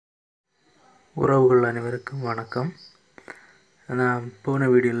உறவுகள் அனைவருக்கும் வணக்கம். நான் போன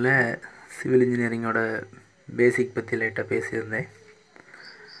வீடியோவில் சிவில் இன்ஜினியரிங்கோட பேசிக் பற்றி லைட்டாக பேசியிருந்தேன்.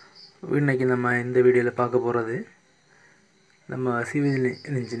 இன்றைக்கி நம்ம இந்த வீடியோவில் பார்க்க போகிறது நம்ம சிவில்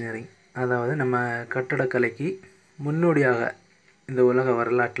இன்ஜினியரிங், அதாவது நம்ம கட்டடக்கலைக்கு முன்னோடியாக இந்த உலக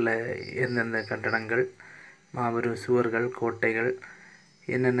வரலாற்றில் எந்தெந்த கட்டடங்கள், மாபெரும் சுவர்கள், கோட்டைகள்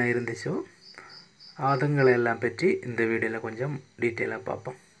என்னென்ன இருந்துச்சோ அதுங்களை எல்லாம் பற்றி இந்த வீடியோவில் கொஞ்சம் டீட்டெயிலாக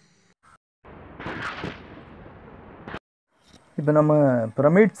பார்ப்போம். இப்போ நம்ம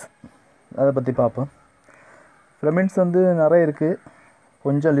பிரமிட்ஸ் அதை பற்றி பார்ப்போம். பிரமிட்ஸ் நிறைய இருக்குது,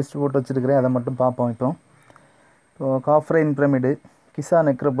 கொஞ்சம் லிஸ்ட் போட்டு வச்சுருக்கிறேன், அதை மட்டும் பார்ப்போம். இப்போது காஃப்ரைன் பிரமிடு, கிசா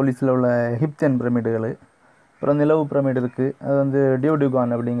நெக்ரோபொலிஸில் உள்ள எகிப்தியன் பிரமிடுகள், அப்புறம் நிலவு பிரமிடு இருக்குது, அது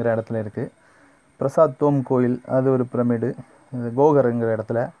டியூடிகான் அப்படிங்கிற இடத்துல இருக்குது. பிரசாத் தோம் கோயில், அது ஒரு பிரமிடு, கோகருங்கிற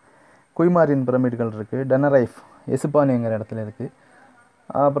இடத்துல. குய்மாரின் பிரமிடுகள் இருக்குது. டெனரைஃப் எசுப்பானிங்கிற இடத்துல இருக்குது.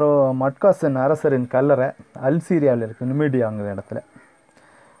 அப்புறம் மட்காசன் அரசரின் கல்லறை அல்சீரியாவில் இருக்குது, நிமிடியாங்கிற இடத்துல.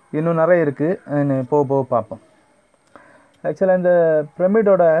 இன்னும் நிறைய இருக்குது, போக போக பார்ப்போம். ஆக்சுவலாக இந்த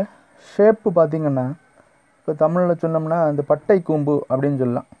பிரமிடோட ஷேப்பு பார்த்திங்கன்னா, இப்போ தமிழில் சொன்னோம்னா இந்த பட்டை கூம்பு அப்படின்னு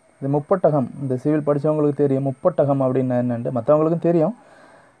சொல்லலாம். இது முப்பட்டகம், இந்த சிவில் படித்தவங்களுக்கு தெரியும் முப்பட்டகம் அப்படின்னா என்னென்று, மற்றவங்களுக்கும் தெரியும்.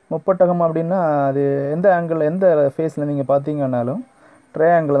 முப்பட்டகம் அப்படின்னா அது எந்த ஆங்கிள், எந்த ஃபேஸில் நீங்கள் பார்த்தீங்கன்னாலும்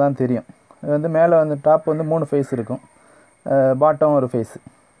ட்ரையாங்கிள் தான் தெரியும். இது மேலே டாப் 3 ஃபேஸ் இருக்கும், பாட்டம் ஒரு ஃபேஸு.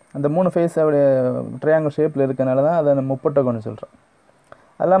 அந்த 3 ஃபேஸ் அப்படியே ட்ரையாங்கிள் ஷேப்பில் இருக்கனால தான் அதை முப்பட்டகம்னு சொல்கிறோம்.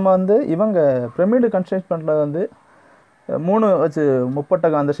 அது இல்லாமல் இவங்க பிரமிடு கன்ஸ்ட்ரக்ட் பண்ணுறது 3 வச்சு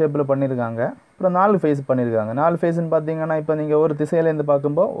முப்பட்டகம் அந்த ஷேப்பில் பண்ணியிருக்காங்க. அப்புறம் 4 ஃபேஸ் பண்ணியிருக்காங்க. 4 ஃபேஸ்ன்னு பார்த்தீங்கன்னா, இப்போ நீங்கள் ஒரு திசையிலேருந்து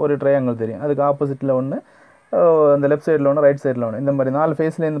பார்க்கும்போது ஒரு ட்ரையாங்கிள் தெரியும், அதுக்கு ஆப்போசிட்டில் ஒன்று, அந்த லெஃப்ட் சைடில் ஒன்று, ரைட் சைடில் ஒன்று, இந்த மாதிரி 4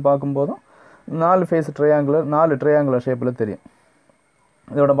 ஃபேஸ்லேருந்து பார்க்கும்போதும் 4 ஃபேஸ் ட்ரையாங்குலர், 4 ட்ரையாங்குலர் ஷேப்பில் தெரியும்.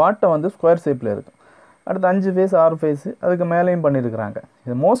 இதோட பாட்டம் ஸ்கொயர் ஷேப்பில் இருக்கும். அடுத்து 5 ஃபேஸ் 6 ஃபேஸு அதுக்கு மேலேயும் பண்ணியிருக்கிறாங்க.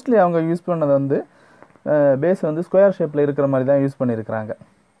 இது மோஸ்ட்லி அவங்க யூஸ் பண்ணது பேஸ் ஸ்கொயர் ஷேப்பில் இருக்கிற மாதிரி தான் யூஸ் பண்ணியிருக்கிறாங்க.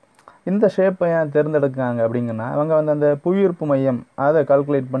 இந்த ஷேப்பை ஏன் தேர்ந்தெடுக்காங்க அப்படிங்கன்னா, அவங்க அந்த புவியீர்ப்பு மையம் அதை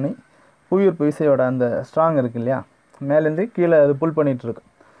கால்குலேட் பண்ணி, புவியீர்ப்பு விசையோட அந்த ஸ்ட்ராங் இருக்குது இல்லையா, மேலேருந்து கீழே அது புல் பண்ணிகிட்ருக்கு.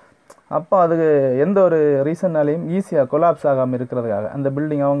 அப்போ அதுக்கு எந்த ஒரு ரீசன்னாலையும் ஈஸியாக கொலாப்ஸ் ஆகாமல் இருக்கிறதுக்காக அந்த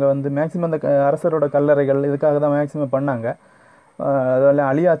பில்டிங் அவங்க மேக்ஸிமம் அந்த அரசரோட கல்லறைகள் இதுக்காக தான் மேக்ஸிமம் பண்ணாங்க. அதெல்லாம்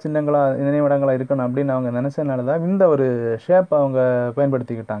அழியா சின்னங்களாக நினைவிடங்களாக இருக்கணும் அப்படின்னு அவங்க நினச்சதுனால தான் இந்த ஒரு ஷேப் அவங்க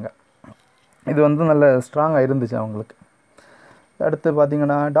பயன்படுத்திக்கிட்டாங்க. இது நல்ல ஸ்ட்ராங்காக இருந்துச்சு அவங்களுக்கு. அடுத்து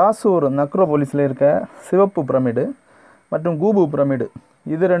பார்த்திங்கன்னா, டாசூர் நக்ரோபொலிஸில் இருக்க சிவப்பு பிரமிடு மற்றும் கூபு பிரமிடு,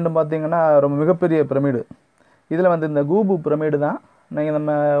 இது ரெண்டும் பார்த்திங்கன்னா ரொம்ப மிகப்பெரிய பிரமிடு. இதில் இந்த கூபு பிரமிடு தான்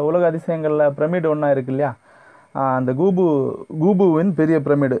நம்ம உலக அதிசயங்களில் பிரமிடு ஒன்றா இருக்குது இல்லையா, அந்த கூபுவின் பெரிய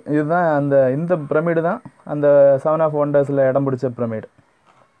பிரமிடு இதுதான். இந்த பிரமிடு தான் அந்த 7 ஆஃப் ஒண்டர்ஸில் இடம் பிடிச்ச பிரமிடு.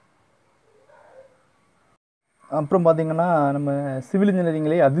 அப்புறம் பார்த்திங்கன்னா, நம்ம சிவில்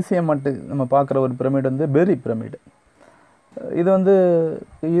இன்ஜினியரிங்லேயே அதிசயமாட்டு நம்ம பார்க்குற ஒரு பிரமிடு பெரி பிரமிடு. இது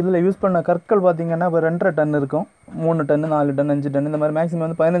இதில் யூஸ் பண்ண கற்கள் பார்த்திங்கன்னா இப்போ 2.5 டன் இருக்கும், 3 டன் 4 டன் 5 டன், இந்த மாதிரி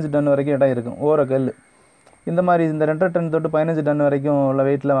மேக்ஸிமம் 15 டன் வரைக்கும் இடம் இருக்கும் ஓர கல். இந்த மாதிரி இந்த 2.5 டன் தொட்டு 15 டன் வரைக்கும் உள்ள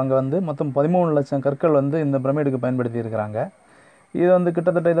வெயிட்டில் அவங்க மொத்தம் 13 லட்சம் கற்கள் இந்த பிரமிடுக்கு பயன்படுத்தி இருக்கிறாங்க. இது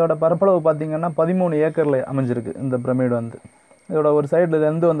கிட்டத்தட்ட இதோட பரப்பளவு பார்த்திங்கன்னா 13 ஏக்கரில் அமைஞ்சிருக்கு இந்த பிரமிடு. இதோட ஒரு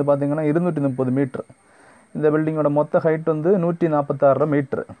சைட்லேருந்து பார்த்திங்கன்னா 230 மீட்ரு. இந்த பில்டிங்கோட மொத்த ஹைட் 146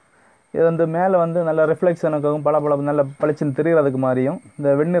 மீட்ரு. இது மேலே நல்ல ரிஃப்ளெக்ஷனுக்காகவும் பல நல்ல பளிச்சுன்னு தெரிகிறதுக்கு மாதிரியும் இந்த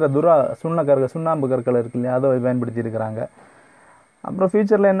வெண்ணிற சுண்ணாம்பு கற்கள் இருக்கு இல்லையா, அதை பயன்படுத்தி இருக்கிறாங்க. அப்புறம்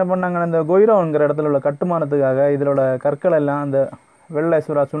ஃபியூச்சரில் என்ன பண்ணாங்கன்னா, இந்த கொய்ரோங்கிற இடத்துல உள்ள கட்டுமானத்துக்காக இதோட கற்கள் எல்லாம் அந்த வெள்ளை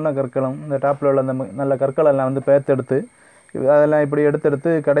சுண்ண கற்களும் இந்த டாப்பில் உள்ள அந்த நல்ல கற்கள் எல்லாம் பேர்த்தெடுத்து அதெல்லாம் இப்படி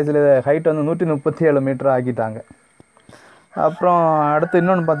எடுத்து கடைசியில் ஹைட் 137 மீட்டர் ஆக்கிட்டாங்க. அப்புறம் அடுத்து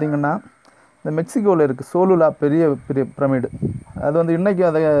இன்னொன்று பார்த்திங்கன்னா, இந்த மெக்சிகோவில் இருக்குது சோலுலா பெரிய பிரமிடு. அது இன்றைக்கும்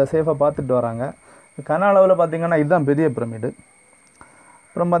அதை சேஃபாக பார்த்துட்டு வராங்க. கனாலாவில் பார்த்திங்கன்னா இதுதான் பெரிய பிரமிடு.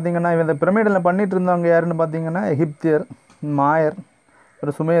 அப்புறம் பார்த்திங்கன்னா இந்த பிரமிடில் பண்ணிகிட்டு இருந்தவங்க யாருன்னு பார்த்திங்கன்னா, எகிப்தியர், மாயர்,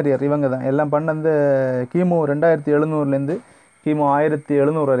 ஒரு சுமேரியர், இவங்க தான் எல்லாம் பண்ணது. கிமு 2700லேருந்து கிமு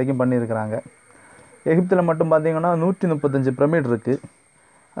 1700 வரைக்கும் பண்ணியிருக்கிறாங்க. எகிப்தில் மட்டும் பார்த்திங்கன்னா 135 பிரமிட் இருக்குது.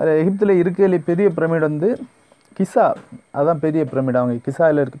 அதில் எகிப்தில் இருக்கையிலே பெரிய பிரமிட் கிசா, அதுதான் பெரிய பிரமிட். அவங்க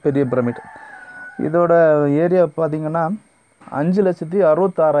கிசாவில் இருக்க பெரிய பிரமிட். இதோட ஏரியா பார்த்திங்கன்னா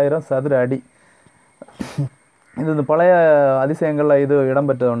 5,66,000 சதுர அடி. இது பழைய அதிசயங்களில் இது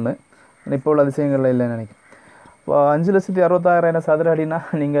இடம்பெற்ற ஒன்று, இப்போ உள்ள அதிசயங்களில் இல்லைன்னு நினைக்கிறேன். இப்போ 5,66,000 சதுர அடினா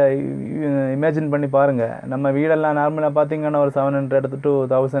நீங்கள் இமேஜின் பண்ணி பாருங்கள். நம்ம வீடெல்லாம் நார்மலாக பார்த்திங்கன்னா ஒரு 700 to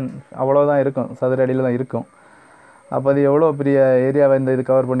 1000 அவ்வளோதான் இருக்கும், சதுர அடியில் தான் இருக்கும். அப்போ அது எவ்வளோ பெரிய ஏரியாவை இது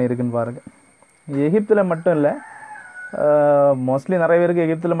கவர் பண்ணியிருக்குன்னு பாருங்கள். எகிப்தில் மட்டும் இல்லை, மோஸ்ட்லி நிறைய பேருக்கு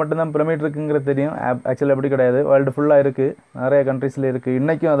எகிப்தில் மட்டும்தான் பிரமிட் இருக்குங்கிறது தெரியும். ஆக்சுவலி அப்படி கிடையாது, வேர்ல்டு ஃபுல்லாக இருக்குது, நிறைய கண்ட்ரீஸில் இருக்குது.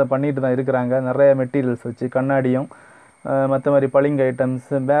 இன்றைக்கும் அதை பண்ணிட்டு தான் இருக்கிறாங்க. நிறைய மெட்டீரியல்ஸ் வச்சு கண்ணாடியும் மற்ற மாதிரி பளிங்கு ஐட்டம்ஸ்,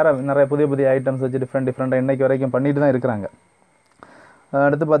 வேறு நிறைய புதிய புதிய ஐட்டம்ஸ் வச்சு டிஃப்ரெண்ட்டாக இன்றைக்கு வரைக்கும் பண்ணிட்டு தான் இருக்கிறாங்க.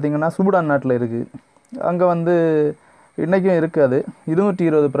 அடுத்து பார்த்திங்கன்னா சூடான் நாட்டில் இருக்குது. அங்கே வந்து இன்றைக்கும் இருக்குது. அது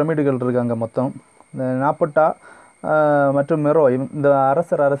 220 பிரமிடுகள் இருக்குது அங்கே மொத்தம். இந்த நாப்பட்டா மற்றும் மெரோ இந்த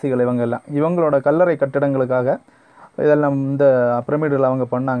அரசர் அரசிகள் இவங்களோட கல்லறை கட்டிடங்களுக்காக இதெல்லாம் இந்த பிரமிடுகள் அவங்க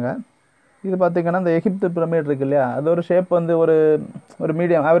பண்ணாங்க. இது பார்த்திங்கன்னா இந்த எகிப்து பிரமிட் இருக்குது இல்லையா, அது ஒரு ஷேப் வந்து ஒரு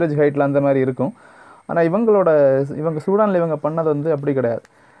மீடியம் ஆவரேஜ் ஹைட்டில் அந்த மாதிரி இருக்கும். ஆனால் இவங்க சூடானில் இவங்க பண்ணது வந்து அப்படி கிடையாது.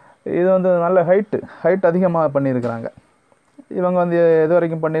 இது வந்து நல்ல ஹைட் அதிகமாக பண்ணியிருக்கிறாங்க. இவங்க வந்து எது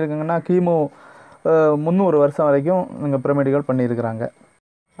வரைக்கும் பண்ணியிருக்காங்கன்னா கிமு 300 வருஷம் வரைக்கும் இவங்க பிரமிடுகள் பண்ணியிருக்கிறாங்க.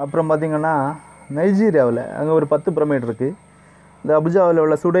 அப்புறம் பார்த்திங்கன்னா நைஜீரியாவில் அங்கே ஒரு 10 பிரமிட் இருக்குது. இந்த அபுஜாவில்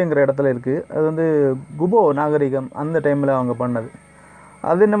உள்ள சுடேங்கிற இடத்துல இருக்குது. அது வந்து குபோ நாகரிகம் அந்த டைமில் அவங்க பண்ணது.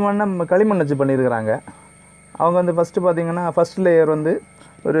 அது நம்ம களிமண் வச்சு பண்ணியிருக்கிறாங்க. அவங்க வந்து ஃபஸ்ட்டு பார்த்திங்கன்னா ஃபஸ்ட் லேயர் வந்து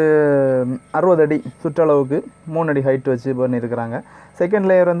ஒரு 60 அடி சுற்றளவுக்கு 3 அடி ஹைட் வச்சு பண்ணியிருக்கிறாங்க. செகண்ட்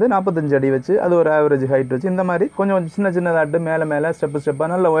லேயர் வந்து 45 அடி வச்சு அது ஒரு ஆவரேஜ் ஹைட் வச்சு இந்த மாதிரி கொஞ்சம் சின்னதாட்டு மேலே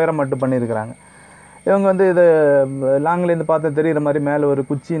ஸ்டெப்பாக நல்ல உயரம் மட்டும் பண்ணியிருக்கிறாங்க. இவங்க வந்து இதை லாங்லேருந்து பார்த்து தெரிகிற மாதிரி மேலே ஒரு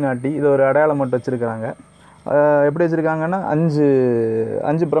குச்சி நாட்டி இது ஒரு அடையாளம் மட்டும் வச்சுருக்கிறாங்க. எப்படி வச்சுருக்காங்கன்னா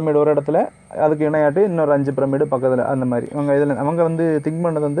 5 பிரமிடு ஒரு இடத்துல, அதுக்கு இணையாட்டு இன்னொரு 5 பிரமிடு பக்கத்தில், அந்த மாதிரி அவங்க வந்து திங்க்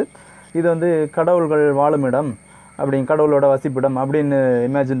பண்ணது வந்து இது வந்து கடவுள்கள் வாழும் இடம் அப்படிங்க, கடவுளோட வசிப்பிடம் அப்படின்னு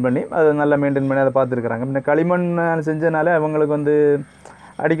இமேஜின் பண்ணி அதை நல்லா மெயின்டைன் பண்ணி அதை பார்த்துருக்குறாங்க. இந்த களிமண் செஞ்சனால அவங்களுக்கு வந்து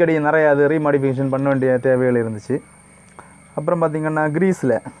அடிக்கடி நிறைய அது ரீமாடிஃபிகேஷன் பண்ண வேண்டிய தேவைகள் இருந்துச்சு. அப்புறம் பார்த்திங்கன்னா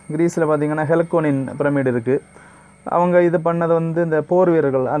கிரீஸில் பார்த்திங்கன்னா ஹெலக்கோனின் பிரமிடு இருக்குது. அவங்க இது பண்ணது வந்து இந்த போர்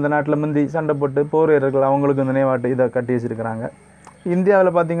வீரர்கள், அந்த நாட்டில் முந்தி சண்டை போட்டு போர் வீரர்கள் அவங்களுக்கு நினைவாட்டு இதை கட்டி வச்சுருக்கிறாங்க. இந்தியாவில்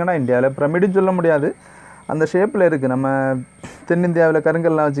பார்த்திங்கன்னா இந்தியாவில் பிரமிடுன்னு சொல்ல முடியாது, அந்த ஷேப்பில் இருக்குது. நம்ம தென்னிந்தியாவில்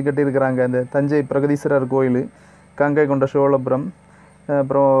கருங்கல்லாம் வச்சு கட்டியிருக்கிறாங்க. இந்த தஞ்சை பிரகதீஸ்வரர் கோயில், கங்கை கொண்ட சோழபுரம்,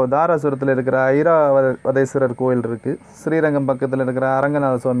 அப்புறம் தாராசுரத்தில் இருக்கிற ஐராவதேஸ்வரர் கோயில் இருக்குது. ஸ்ரீரங்கம் பக்கத்தில் இருக்கிற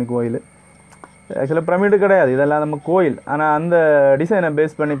அரங்கநாத சுவாமி கோயில். ஆக்சுவலாக பிரமிடு கிடையாது, இதெல்லாம் நம்ம கோயில், ஆனால் அந்த டிசைனை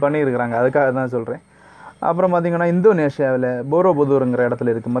பேஸ் பண்ணியிருக்கிறாங்க, அதுக்காக தான் சொல்கிறேன். அப்புறம் பார்த்திங்கன்னா இந்தோனேஷியாவில் போரோபுதூருங்கிற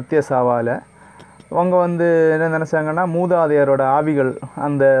இடத்துல இருக்குது, மத்திய சாவாவில். அவங்க வந்து என்ன நினச்சாங்கன்னா மூதாதையரோட ஆவிகள்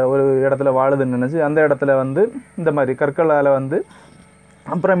அந்த ஒரு இடத்துல வாழுதுன்னு நினச்சி அந்த இடத்துல வந்து இந்த மாதிரி கற்களால் வந்து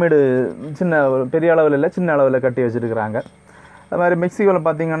பிரமிடு பெரிய அளவில் இல்லை, சின்ன அளவில் கட்டி வச்சுருக்கிறாங்க. அது மாதிரி மெக்சிகோவில்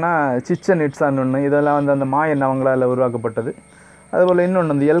பார்த்திங்கன்னா சிச்சன் இட்ஸான்னு ஒன்று, இதெல்லாம் வந்து அந்த மாயன் அவங்களால் உருவாக்கப்பட்டது. அதுபோல்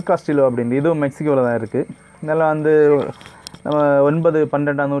இன்னொன்று வந்து எல் காஸ்டிலோ அப்படின்ட்டு, இதுவும் மெக்சிகோவில் தான் இருக்குது. இதெல்லாம் வந்து நம்ம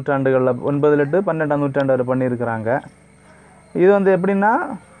 9-12ஆம் நூற்றாண்டுகளில் 9 to 12ஆம் நூற்றாண்டு வரை பண்ணியிருக்கிறாங்க. இது வந்து எப்படின்னா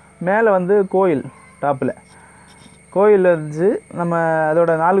மேலே வந்து கோயில் டாப்பில் கோயில் வச்சு நம்ம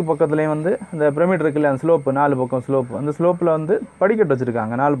அதோட 4 பக்கத்துலேயும் வந்து இந்த பிரமிட் இருக்குல்ல, அந்த ஸ்லோப்பு 4 பக்கம் ஸ்லோப்பு, அந்த ஸ்லோப்பில் வந்து படிக்கட்டு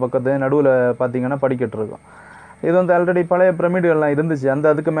வச்சுருக்காங்க. 4 பக்கத்து நடுவில் பார்த்திங்கன்னா படிக்கட்டு இருக்கும். இது வந்து ஆல்ரெடி பழைய பிரமிடுகள்லாம் இருந்துச்சு,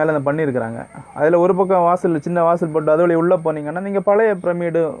 அதுக்கு மேலே அதை பண்ணியிருக்கிறாங்க. அதில் ஒரு பக்கம் வாசல், சின்ன வாசல் போட்டு அது வழி உள்ளே போனீங்கன்னா நீங்கள் பழைய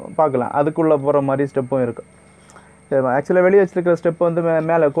பிரமிடு பார்க்கலாம், அதுக்குள்ளே போகிற மாதிரி ஸ்டெப்பும் இருக்கும். ஆக்சுவலாக வெளியே வச்சுருக்கிற ஸ்டெப்பு வந்து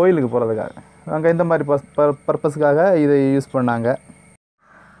மேலே கோயிலுக்கு போகிறதுக்காக, அங்கே இந்த மாதிரி பர்பஸுக்காக இதை யூஸ் பண்ணாங்க.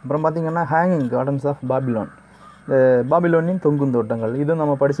 அப்புறம் பார்த்திங்கன்னா ஹேங்கிங் கார்டன்ஸ் ஆஃப் பாபிலோன், பாபிலோனின் தொங்கும் தோட்டங்கள், இதுவும்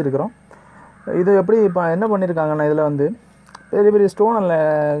நம்ம படிச்சிருக்கிறோம். இது எப்படி இப்போ என்ன பண்ணியிருக்காங்கன்னா இதில் வந்து பெரிய பெரிய ஸ்டோனில்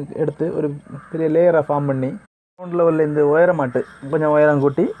எடுத்து ஒரு பெரிய லேயரை ஃபார்ம் பண்ணி கிரவுண்ட் லெவலில் இந்த உயரமாட்டு கொஞ்சம் உயரம்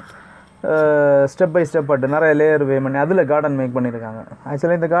கூட்டி ஸ்டெப் பை ஸ்டெப் ஆட்டு நிறைய லேயர் வே பண்ணி அதில் கார்டன் மேக் பண்ணியிருக்காங்க.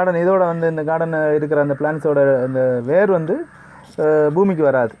 ஆக்சுவலாக இந்த கார்டன் இதோட வந்து இந்த கார்டன் இருக்கிற அந்த பிளான்ஸோட அந்த வேர் வந்து பூமிக்கு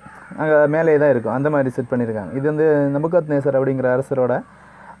வராது, அங்கே மேலே தான் இருக்கும், அந்த மாதிரி செட் பண்ணியிருக்காங்க. இது வந்து நபுகத்நேசர் அப்படிங்கிற அரசரோட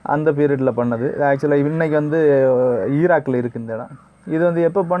அந்த பீரியடில் பண்ணது. ஆக்சுவலாக இன்றைக்கி வந்து ஈராக்கில் இருக்குது இந்த இடம். இது வந்து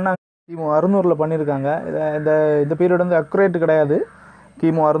எப்போ பண்ணாங்க, கிமு 600 பண்ணியிருக்காங்க. இந்த பீரியட் வந்து அக்குரேட் கிடையாது,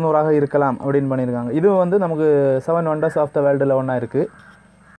 கிமு 600 இருக்கலாம் அப்படின்னு பண்ணியிருக்காங்க. இது வந்து நமக்கு 7 wonders ஆஃப் த வேர்ல்டில் ஒன்றா இருக்குது.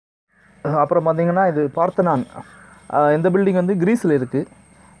 அப்புறம் பார்த்திங்கன்னா இது பார்த்தனான், இந்த பில்டிங் வந்து கிரீஸில் இருக்குது.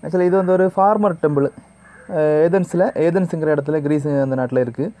 ஆக்சுவலாக இது வந்து ஒரு ஃபார்மர் டெம்பிள், ஏதென்ஸுங்கிற இடத்துல கிரீஸ் அந்த நாட்டில்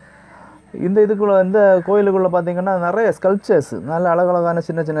இருக்குது. இதுக்குள்ளே இந்த கோயிலுக்குள்ளே பார்த்திங்கன்னா நிறைய ஸ்கல்ப்சர்ஸ், நல்ல அழகழகான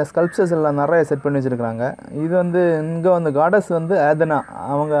சின்ன சின்ன ஸ்கல்ப்சர்ஸ் எல்லாம் நிறைய செட் பண்ணி வச்சுருக்காங்க. இது வந்து இங்கே வந்து காடஸ் வந்து ஆதனா,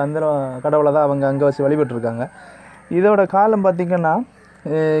 அவங்க அந்த கடவுளை தான் அவங்க அங்கே வச்சு வழிபட்டுருக்காங்க. இதோட காலம் பார்த்திங்கன்னா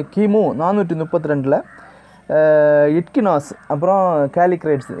கிமு 432 இட்கினாஸ் அப்புறம்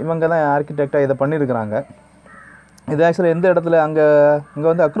கேலிக்ரேட்ஸ் இவங்க தான் ஆர்கிடெக்டாக இதை பண்ணியிருக்கிறாங்க. இது ஆக்சுவலாக எந்த இடத்துல அங்கே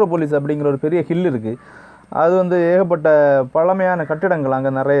வந்து அக்ரோபோலிஸ் அப்படிங்கிற ஒரு பெரிய ஹில் இருக்குது, அது வந்து ஏகப்பட்ட பழமையான கட்டிடங்கள்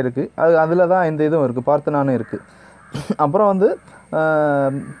அங்கே நிறைய இருக்குது. அதில் தான் இந்த இதுவும் இருக்குது, பார்த்தனானும் இருக்குது. அப்புறம் வந்து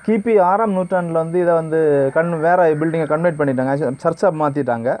கிபி 6ஆம் நூற்றாண்டில் வந்து இதை வந்து வேறு பில்டிங்கை கன்வெர்ட் பண்ணிட்டாங்க, சர்ச்சாக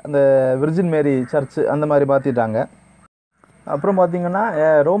மாற்றிட்டாங்க, அந்த விர்ஜின் மேரி சர்ச்சு அந்த மாதிரி மாற்றிட்டாங்க. அப்புறம் பார்த்திங்கன்னா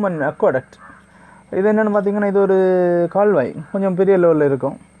ரோமன் அக்வாடக்ட். இது என்னென்னு பார்த்திங்கன்னா இது ஒரு கால்வாய், கொஞ்சம் பெரிய லெவலில்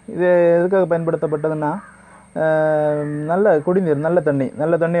இருக்கும். இது எதுக்காக பயன்படுத்தப்பட்டதுன்னா நல்ல குடிநீர், நல்ல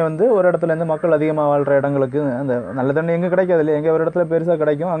தண்ணி வந்து ஒரு இடத்துலேருந்து மக்கள் அதிகமாக வாழ்கிற இடங்களுக்கு, அந்த நல்ல தண்ணி எங்கே கிடைக்காது இல்லையா, எங்கே ஒரு இடத்துல பெருசாக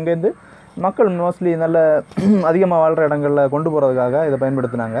கிடைக்கும், அங்கேருந்து மக்கள் மோஸ்ட்லி நல்ல அதிகமாக வாழ்கிற இடங்களில் கொண்டு போகிறதுக்காக இதை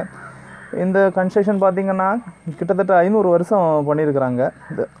பயன்படுத்தினாங்க. இந்த கன்ஸ்ட்ரக்ஷன் பார்த்திங்கன்னா கிட்டத்தட்ட 500 வருஷம் பண்ணியிருக்கிறாங்க.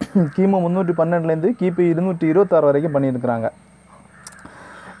 இந்த கிமு 312லேருந்து கிபி 226 வரைக்கும் பண்ணியிருக்கிறாங்க.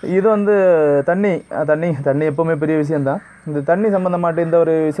 இது வந்து தண்ணி எப்போவுமே பெரிய விஷயந்தான். இந்த தண்ணி சம்மந்தமாட்டு இந்த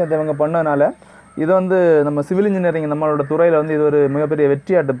ஒரு விஷயத்தை இவங்க பண்ணனால இது வந்து நம்ம சிவில் இன்ஜினியரிங் நம்மளோட துறையில் வந்து இது ஒரு மிகப்பெரிய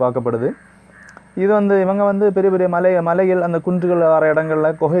வெற்றியாட்டு பார்க்கப்படுது. இது வந்து இவங்க வந்து பெரிய பெரிய மலைகள், அந்த குன்றுகள் வர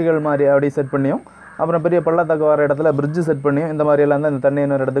இடங்களில் குகைகள் மாதிரி அப்படி செட் பண்ணியும், அப்புறம் பெரிய பள்ளத்தாக்கு வர இடத்துல பிரிட்ஜு செட் பண்ணியும் இந்த மாதிரியெல்லாம் தான் இந்த தண்ணி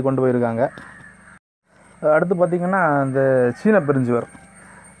இன்னொரு இடத்துக்கு கொண்டு போயிருக்காங்க. அடுத்து பார்த்திங்கன்னா இந்த சீன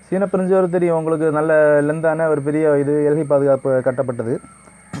பெருஞ்சுவர் தெரியும் உங்களுக்கு, நல்ல லெந்தான ஒரு பெரிய இது எல்கை பாதுகாப்பு கட்டப்பட்டது.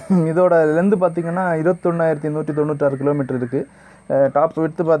 இதோட லெந்து பார்த்திங்கன்னா 21,196 கிலோமீட்டர் இருக்குது. டாப்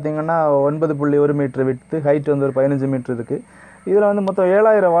விட்த்து பார்த்திங்கன்னா 9.1 மீட்ரு விட்த்து, ஹைட் வந்து ஒரு 15 மீட்ரு இருக்குது. இதில் வந்து மொத்தம்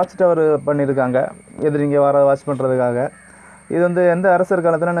 7000 வாட்ச் டவர் பண்ணியிருக்காங்க எதிரிங்க வர வாட்ச் பண்ணுறதுக்காக. இது வந்து எந்த அரசர்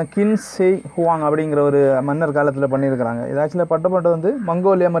காலத்தில் கின்ஷெய் ஹுவாங் அப்படிங்கிற ஒரு மன்னர் காலத்தில் பண்ணியிருக்கிறாங்க. இது ஆக்சுவலாக பட்டப்பட்ட வந்து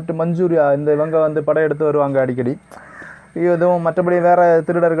மங்கோலியா மற்றும் மஞ்சூரியா இந்த இவங்க வந்து படையெடுத்து வருவாங்க அடிக்கடி. இதுவும் மற்றபடி வேறு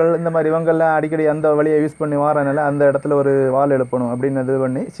திருடர்கள் இந்த மாதிரி இவங்கெல்லாம் அடிக்கடி அந்த வழியை யூஸ் பண்ணி வரனால அந்த இடத்துல ஒரு வால் எழுப்பணும் அப்படின்னு இது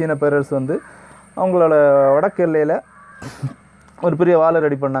பண்ணி சீன பேரரசு வந்து அவங்களோட வடக்கு எல்லையில் ஒரு பெரிய வால்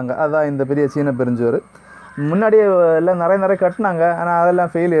ரெடி பண்ணாங்க. அதுதான் இந்த பெரிய சீன பெருஞ்சுவர். முன்னாடியே எல்லாம் நிறைய கட்டினாங்க, ஆனால்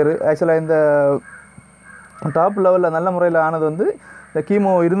அதெல்லாம் ஃபெயிலியரு. ஆக்சுவலாக இந்த டாப் லெவலில் நல்ல முறையில் ஆனது வந்து இந்த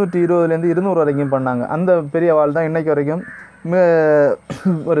கிமு 220லேருந்து 200 வரைக்கும் பண்ணாங்க. அந்த பெரிய வால் தான் இன்றைக்கு வரைக்கும்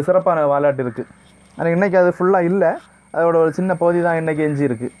ஒரு சிறப்பான வாலாட்டு இருக்குது. ஆனால் இன்றைக்கி அது ஃபுல்லாக இல்லை, அதோட ஒரு சின்ன பகுதி தான் இன்றைக்கி எஞ்சி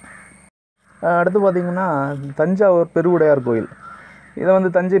இருக்குது. அடுத்து பார்த்திங்கன்னா தஞ்சாவூர் பெருவுடையார் கோயில். இதை வந்து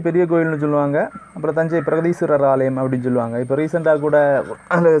தஞ்சை பெரிய கோயில்னு சொல்லுவாங்க, அப்புறம் தஞ்சை பிரகதீஸ்வரர் ஆலயம் அப்படின்னு சொல்லுவாங்க. இப்போ ரீசெண்டாக கூட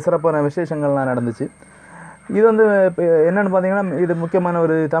அதில் சிறப்பான விசேஷங்கள்லாம் நடந்துச்சு. இது வந்து இப்போ என்னென்னு பார்த்திங்கன்னா இது முக்கியமான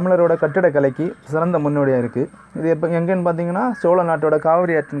ஒரு தமிழரோட கட்டிடக்கலைக்கு சிறந்த முன்னோடியாக இருக்குது. இது எப்போ எங்கேன்னு பார்த்திங்கன்னா சோழ நாட்டோட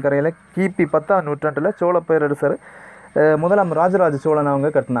காவிரி ஆற்றின் கரையில் கிபி 10ஆம் நூற்றாண்டில் சோழ பேரரசர் முதலாம் ராஜராஜ சோழன் அவங்க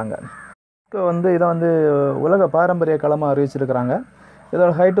கட்டினாங்க. இப்போ வந்து இதை வந்து உலக பாரம்பரிய களமாக அறிவிச்சிருக்கிறாங்க.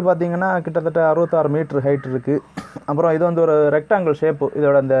 இதோட ஹைட்டு பார்த்திங்கன்னா கிட்டத்தட்ட 66 மீட்ரு ஹைட் இருக்குது. அப்புறம் இது வந்து ஒரு ரெக்டாங்கிள் ஷேப்பு,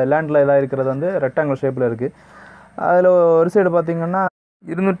 இதோட இந்த லேண்டில் இதாக இருக்கிறது வந்து ரெக்டாங்கிள் ஷேப்பில் இருக்குது. அதில் ஒரு சைடு பார்த்திங்கன்னா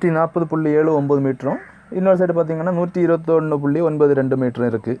 240.79 மீட்டரும், இன்னொரு சைடு பார்த்திங்கன்னா 121.92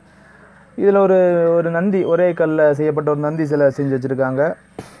 மீட்டரும் இருக்குது. இதில் ஒரு நந்தி, ஒரே கல்லில் செய்யப்பட்ட ஒரு நந்தி சிலை செஞ்சு வச்சுருக்காங்க.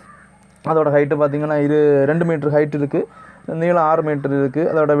 அதோட ஹைட்டு பார்த்திங்கன்னா 2 மீட்ரு ஹைட் இருக்குது, நீளம் 6 மீட்டர் இருக்குது,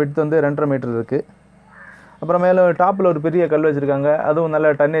 அதோட விட்த் வந்து 2.5 மீட்டர் இருக்குது. அப்புறம் மேலே டாப்பில் ஒரு பெரிய கல் வச்சுருக்காங்க, அதுவும் நல்ல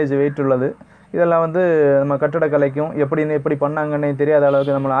டன்னேஜ் வெயிட் உள்ளது. இதெல்லாம் வந்து நம்ம கட்டடக்கலைக்கும் எப்படி பண்ணாங்கன்னே தெரியாத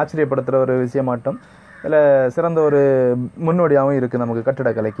அளவுக்கு நம்மளை ஆச்சரியப்படுத்துகிற ஒரு விஷயமாட்டும் இதில் சிறந்த ஒரு முன்னோடியாகவும் இருக்குது நமக்கு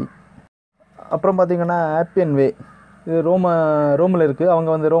கட்டடக்கலைக்கு. அப்புறம் பார்த்திங்கன்னா ஆப்பியன் வே, இது ரோமில் இருக்குது. அவங்க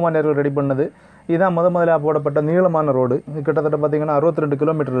வந்து ரோமானியர்கள் ரெடி பண்ணது. இதுதான் முதலாக போடப்பட்ட நீளமான ரோடு. இது கிட்டத்தட்ட பார்த்திங்கன்னா 62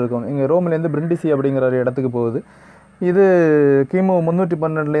 கிலோமீட்டர் இருக்கும். இங்கே ரோம்லேருந்து பிரிண்டிசி அப்படிங்கிற ஒரு இடத்துக்கு போகுது. இது கிமு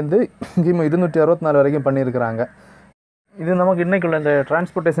 312லேருந்து கிமு 264 வரைக்கும் பண்ணியிருக்கிறாங்க. இது நமக்கு இன்றைக்குள்ள இந்த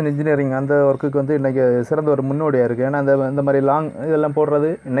டிரான்ஸ்போர்ட்டேஷன் இன்ஜினியரிங் அந்த ஒர்க்குக்கு வந்து இன்றைக்கி சிறந்த ஒரு முன்னோடியாக இருக்குது. ஏன்னா இந்த மாதிரி லாங் இதெல்லாம் போடுறது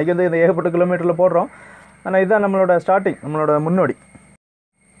இன்றைக்கி வந்து இந்த ஏகப்பட்ட கிலோமீட்டரில் போடுறோம், ஆனால் இதுதான் நம்மளோட ஸ்டார்டிங், நம்மளோட முன்னோடி.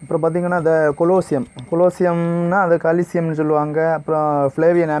 அப்புறம் பார்த்திங்கன்னா இந்த கொலோசியம்னா அது காலிசியம்னு சொல்லுவாங்க. அப்புறம்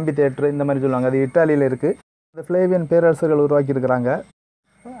ஃப்ளேவியன் ஆம்பி தியேட்டர் இந்த மாதிரி சொல்லுவாங்க, அது இட்டாலியில் இருக்குது. இந்த ஃப்ளேவியன் பேரரசர்கள் உருவாக்கியிருக்கிறாங்க.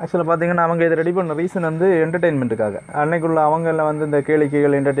 ஆக்சுவலாக பார்த்திங்கன்னா அவங்க இதை ரெடி பண்ண ரீசன் வந்து என்டர்டெயின்மெண்ட்டுக்காக. அன்னைக்குள்ள அவங்கெல்லாம் வந்து இந்த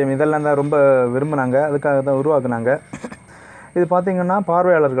கேளிக்கைகள், என்டர்டெயின்மெண்ட் இதெல்லாம் தான் ரொம்ப விரும்பினாங்க, அதுக்காக தான் உருவாக்குனாங்க. இது பார்த்திங்கன்னா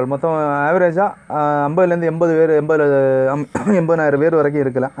பார்வையாளர்கள் மொத்தம் ஆவரேஜாக 50லேருந்து 80,000 பேர் வரைக்கும்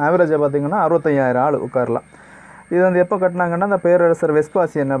இருக்கலாம். ஆவரேஜாக பார்த்திங்கன்னா 65,000 ஆள் உட்காரலாம். இது வந்து எப்போ கட்டினாங்கன்னா அந்த பேரரசர்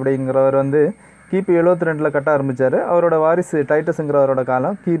வெஸ்பாசியன் அப்படிங்கிறவர் வந்து கிபி 72 கட்ட ஆரம்பித்தார். அவரோட வாரிசு டைட்டஸுங்கிறவரோட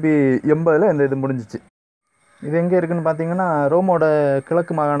காலம் கிபி 80 இந்த இது முடிஞ்சிச்சு. இது எங்கே இருக்குதுன்னு பார்த்திங்கன்னா ரோமோட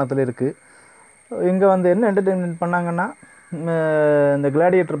கிழக்கு மாகாணத்தில் இருக்குது. இங்கே வந்து என்ன என்டர்டெயின்மெண்ட் பண்ணாங்கன்னா இந்த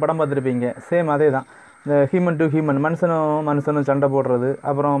கிளாடியேட்டர் படம் பார்த்துருப்பீங்க, சேம் அதே தான். இந்த ஹியூமன் டு ஹியூமன், மனுஷனும் சண்டை போடுறது,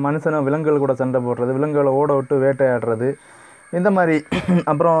 அப்புறம் மனுஷனும் விலங்குகள் கூட சண்டை போடுறது, விலங்குகளை ஓட விட்டு வேட்டையாடுறது இந்த மாதிரி.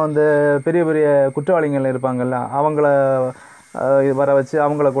 அப்புறம் இந்த பெரிய பெரிய குற்றவாளிகள் இருப்பாங்கள்ல, அவங்கள வர வச்சு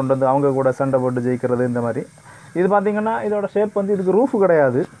அவங்கள கொண்டு வந்து அவங்க கூட சண்டை போட்டு ஜெயிக்கிறது இந்த மாதிரி. இது பார்த்திங்கன்னா இதோட ஷேப் வந்து இதுக்கு ரூஃபு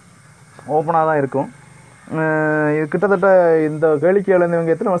கிடையாது, ஓப்பனாக தான் இருக்கும். இது கிட்டத்தட்ட இந்த கேளிக்கையிலேருந்து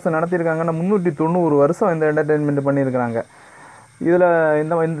இவங்க எத்தனை வருஷம் நடத்தியிருக்காங்கன்னா 390 வருஷம் இந்த என்டர்டெயின்மெண்ட் பண்ணியிருக்கிறாங்க. இதில்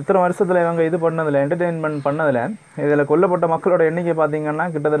இத்தனை வருஷத்தில் இவங்க இது பண்ணதில் என்டர்டெயின்மெண்ட் பண்ணதில் இதில் கொல்லப்பட்ட மக்களோட எண்ணிக்கை பார்த்திங்கன்னா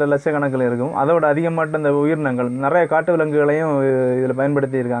கிட்டத்தட்ட லட்சக்கணக்கில் இருக்கும். அதோட அதிகமாட்ட இந்த உயிரினங்கள் நிறைய காட்டு விலங்குகளையும் இதில்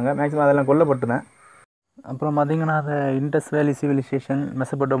பயன்படுத்தியிருக்காங்க. மேக்ஸிமம் அதெல்லாம் கொல்லப்பட்டுனேன். அப்புறம் பார்த்திங்கன்னா அந்த இண்டஸ் வேலி சிவிலைசேஷன்,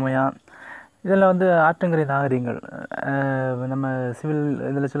 மெசபடோமியா, இதெல்லாம் வந்து ஆற்றங்கரை நாகரிகங்கள். நம்ம சிவில்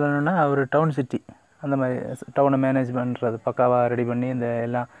இதில் சொல்லணுன்னா ஒரு டவுன் சிட்டி அந்த மாதிரி டவுனை மேனேஜ் பண்ணுறது பக்காவாக ரெடி பண்ணி இந்த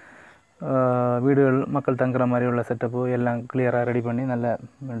எல்லாம் வீடுகள் மக்கள் தங்குற மாதிரி உள்ள செட்டப்பு எல்லாம் கிளியராக ரெடி பண்ணி நல்லா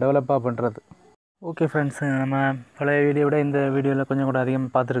டெவலப்பாக பண்ணுறது. ஓகே ஃப்ரெண்ட்ஸ், நம்ம பழைய வீடியோட இந்த வீடியோவில் கொஞ்சம் கூட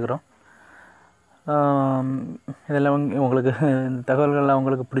அதிகமாக பார்த்துருக்குறோம். இதெல்லாம் உங்களுக்கு இந்த தகவல்கள்லாம்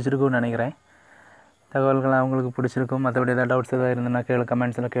உங்களுக்கு பிடிச்சிருக்குன்னு நினைக்கிறேன். தகவல்கள்லாம் உங்களுக்கு பிடிச்சிருக்கும். மற்றபடி ஏதாவது டவுட்ஸ் எதாவது இருந்ததுன்னா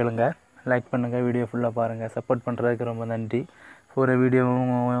கமெண்ட்ஸில் கேளுங்க. லைக் பண்ணுங்கள், வீடியோ ஃபுல்லாக பாருங்கள். சப்போர்ட் பண்ணுறதுக்கு ரொம்ப நன்றி. ஒரு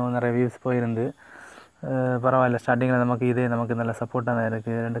வீடியோவும் நிறைய வியூஸ் போயிருந்து பரவாயில்ல. ஸ்டார்டிங்கில் நமக்கு நல்ல சப்போர்ட்டாக தான்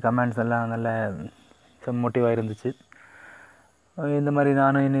இருக்குது. 2 கமெண்ட்ஸ் எல்லாம் நல்ல மோட்டிவாக இருந்துச்சு. இந்த மாதிரி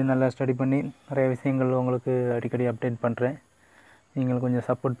நானும் இன்னும் நல்லா ஸ்டடி பண்ணி நிறைய விஷயங்கள் உங்களுக்கு அடிக்கடி அப்டேட் பண்ணுறேன். நீங்கள் கொஞ்சம்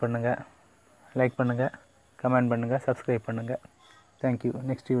சப்போர்ட் பண்ணுங்கள், லைக் பண்ணுங்கள், கமெண்ட் பண்ணுங்கள், சப்ஸ்கிரைப் பண்ணுங்கள். தேங்க்யூ.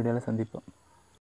 நெக்ஸ்ட் வீடியோவில் சந்திப்போம்.